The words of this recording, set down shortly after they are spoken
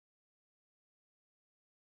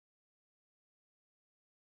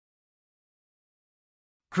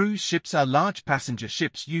Cruise ships are large passenger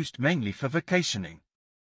ships used mainly for vacationing.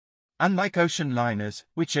 Unlike ocean liners,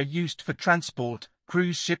 which are used for transport,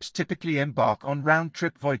 cruise ships typically embark on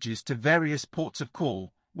round-trip voyages to various ports of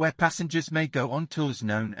call, where passengers may go on tours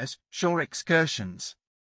known as shore excursions.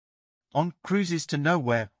 On cruises to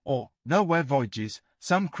nowhere or nowhere voyages,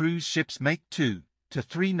 some cruise ships make 2 to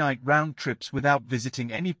 3 night round trips without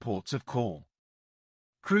visiting any ports of call.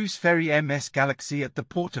 Cruiseferry MS Galaxy at the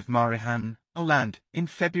port of Mariehamn, Åland, in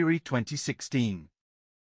February 2016.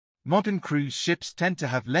 Modern cruise ships tend to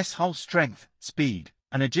have less hull strength, speed,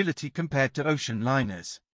 and agility compared to ocean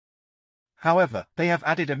liners. However, they have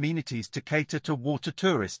added amenities to cater to water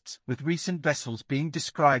tourists, with recent vessels being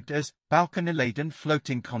described as balcony-laden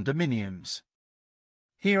floating condominiums.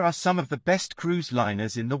 Here are some of the best cruise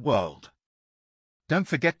liners in the world. Don't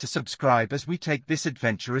forget to subscribe as we take this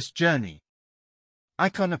adventurous journey.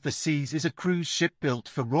 Icon of the Seas is a cruise ship built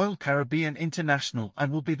for Royal Caribbean International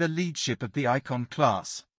and will be the lead ship of the Icon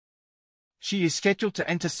class. She is scheduled to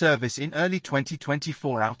enter service in early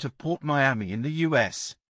 2024 out of Port Miami in the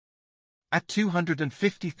US. At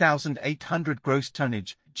 250,800 gross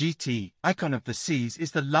tonnage, GT, Icon of the Seas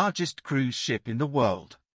is the largest cruise ship in the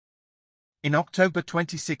world. In October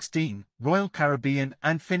 2016, Royal Caribbean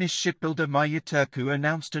and Finnish shipbuilder Mariehamn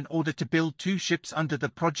announced an order to build 2 ships under the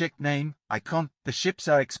project name Icon. The ships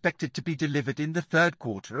are expected to be delivered in the third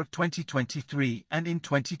quarter of 2023 and in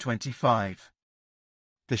 2025.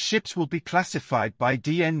 The ships will be classified by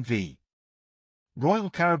DNV. Royal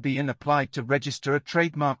Caribbean applied to register a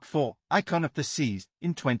trademark for Icon of the Seas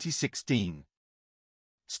in 2016.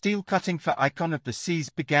 Steel cutting for Icon of the Seas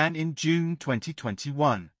began in June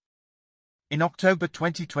 2021. In October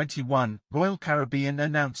 2021, Royal Caribbean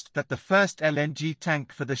announced that the first LNG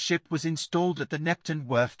tank for the ship was installed at the Neptun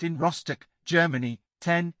Werft in Rostock, Germany.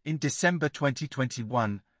 In December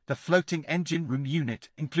 2021, the floating engine room unit,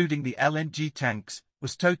 including the LNG tanks,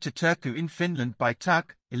 was towed to Turku in Finland by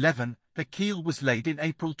tug. The keel was laid in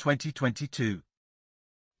April 2022.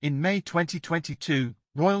 In May 2022,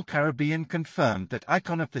 Royal Caribbean confirmed that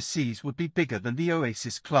Icon of the Seas would be bigger than the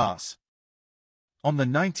Oasis class. On the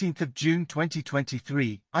 19th of June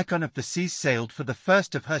 2023, Icon of the Seas sailed for the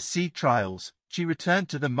first of her sea trials. She returned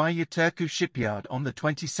to the Mariehamn shipyard on the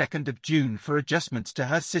 22nd of June for adjustments to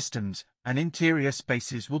her systems, and interior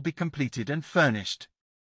spaces will be completed and furnished.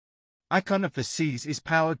 Icon of the Seas is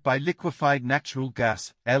powered by liquefied natural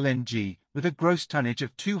gas, LNG, with a gross tonnage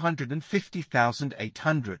of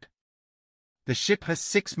 250,800. The ship has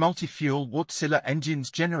 6 multi-fuel Wärtsilä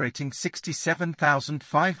engines generating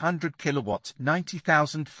 67,500 kilowatts,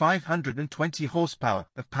 90,520 horsepower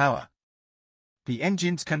of power. The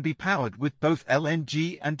engines can be powered with both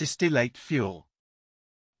LNG and distillate fuel.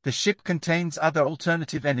 The ship contains other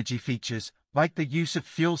alternative energy features, like the use of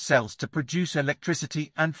fuel cells to produce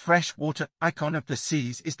electricity and fresh water. Icon of the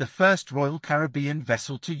Seas is the first Royal Caribbean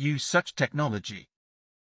vessel to use such technology.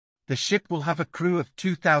 The ship will have a crew of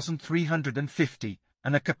 2,350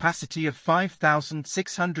 and a capacity of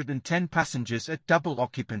 5,610 passengers at double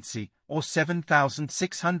occupancy, or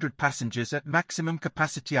 7,600 passengers at maximum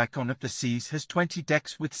capacity. Icon of the Seas has 20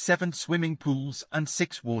 decks with 7 swimming pools and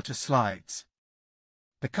 6 water slides.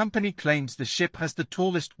 The company claims the ship has the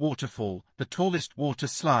tallest waterfall, the tallest water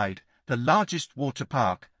slide, the largest water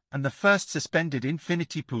park, and the first suspended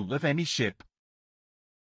infinity pool of any ship.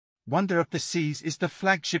 Wonder of the Seas is the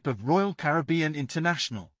flagship of Royal Caribbean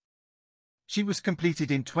International. She was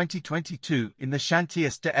completed in 2022 in the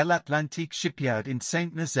Chantiers de l'Atlantique shipyard in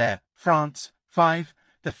Saint-Nazaire, France.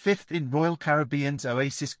 The 5th in Royal Caribbean's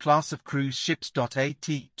Oasis class of cruise ships. At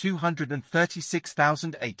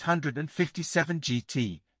 236,857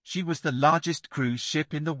 GT, she was the largest cruise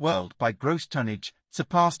ship in the world by gross tonnage,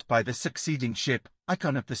 surpassed by the succeeding ship,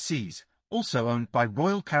 Icon of the Seas, also owned by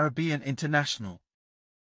Royal Caribbean International.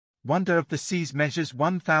 Wonder of the Seas measures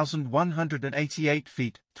 1,188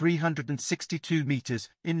 feet, 362 meters,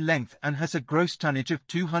 in length and has a gross tonnage of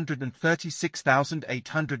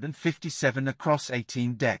 236,857 across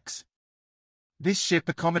 18 decks. This ship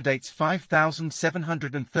accommodates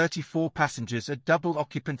 5,734 passengers at double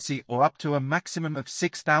occupancy or up to a maximum of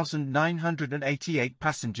 6,988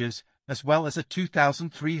 passengers, as well as a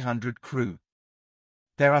 2,300 crew.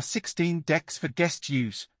 There are 16 decks for guest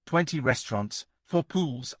use, 20 restaurants, 4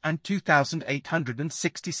 pools and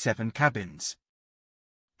 2,867 cabins.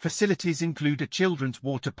 Facilities include a children's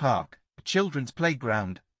water park, a children's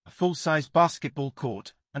playground, a full-size basketball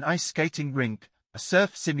court, an ice skating rink, a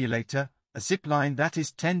surf simulator, a zip line that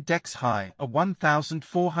is 10 decks high, a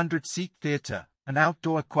 1,400-seat theater, an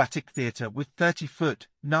outdoor aquatic theater with 30-foot,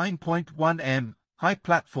 9.1 m, high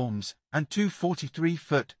platforms, and 2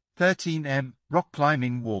 43-foot, 13m rock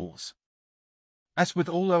climbing walls. As with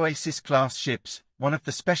all Oasis-class ships, one of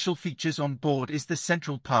the special features on board is the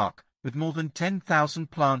Central Park, with more than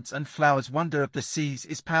 10,000 plants and flowers. Wonder of the Seas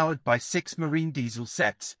is powered by 6 marine diesel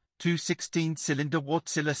sets, 2 16-cylinder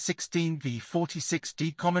Wärtsilä 16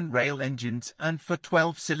 V46D common rail engines and 4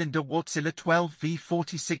 12-cylinder Wärtsilä 12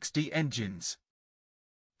 V46D engines.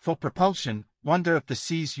 For propulsion, Wonder of the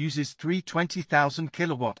Seas uses 3 20,000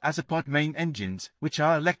 kilowatt Azipod main engines, which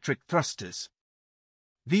are electric thrusters.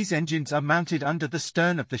 These engines are mounted under the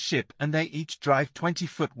stern of the ship and they each drive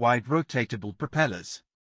 20-foot wide rotatable propellers.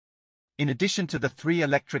 In addition to the 3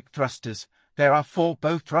 electric thrusters, there are 4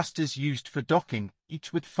 bow thrusters used for docking,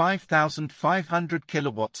 each with 5,500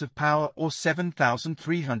 kilowatts of power or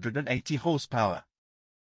 7,380 horsepower.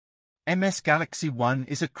 MS Galaxy 1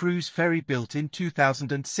 is a cruise ferry built in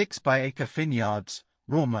 2006 by Aker Finnyards,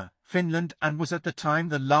 Rauma, Finland, and was at the time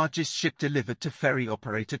the largest ship delivered to ferry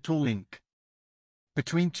operator Tallink.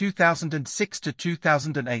 Between 2006 to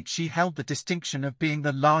 2008 she held the distinction of being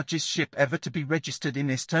the largest ship ever to be registered in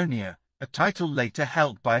Estonia, a title later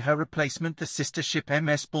held by her replacement, the sister ship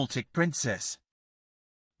MS Baltic Princess.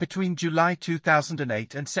 Between July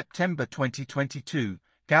 2008 and September 2022,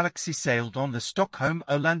 Galaxy sailed on the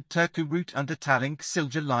Stockholm-Åland-Turku route under Tallink's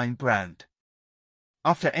Silja Line brand.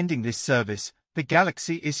 After ending this service, the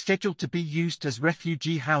Galaxy is scheduled to be used as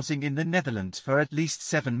refugee housing in the Netherlands for at least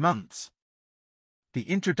 7 months. The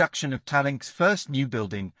introduction of Tallink's first new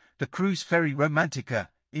building, the Cruiseferry Romantica,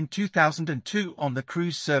 in 2002 on the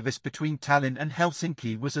cruise service between Tallinn and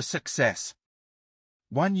Helsinki was a success.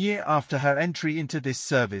 1 year after her entry into this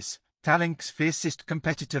service, Tallink's fiercest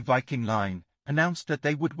competitor Viking Line announced that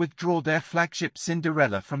they would withdraw their flagship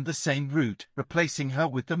Cinderella from the same route, replacing her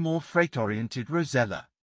with the more freight-oriented Rosella.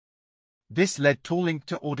 This led Tallink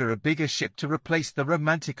to order a bigger ship to replace the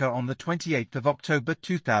Romantica on the 28th of October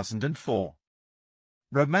 2004.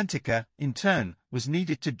 Romantica, in turn, was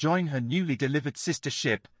needed to join her newly delivered sister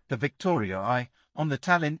ship, the Victoria I, on the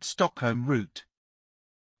Tallinn-Stockholm route.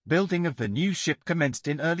 Building of the new ship commenced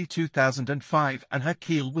in early 2005 and her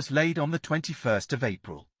keel was laid on the 21st of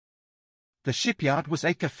April. The shipyard was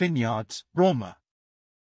Aker Finnyards, Rauma.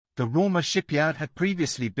 The Rauma shipyard had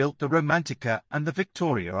previously built the Romantica and the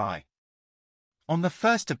Victoria I. On the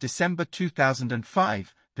 1st of December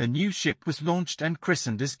 2005, the new ship was launched and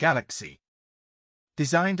christened as Galaxy.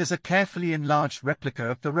 Designed as a carefully enlarged replica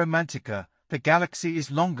of the Romantica, the Galaxy is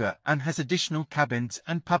longer and has additional cabins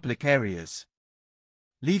and public areas.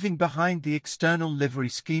 Leaving behind the external livery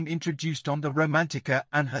scheme introduced on the Romantica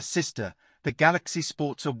and her sister, the Galaxy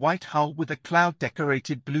sports a white hull with a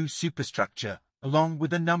cloud-decorated blue superstructure, along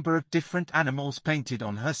with a number of different animals painted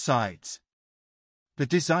on her sides. The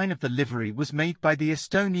design of the livery was made by the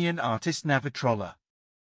Estonian artist Navitrolla.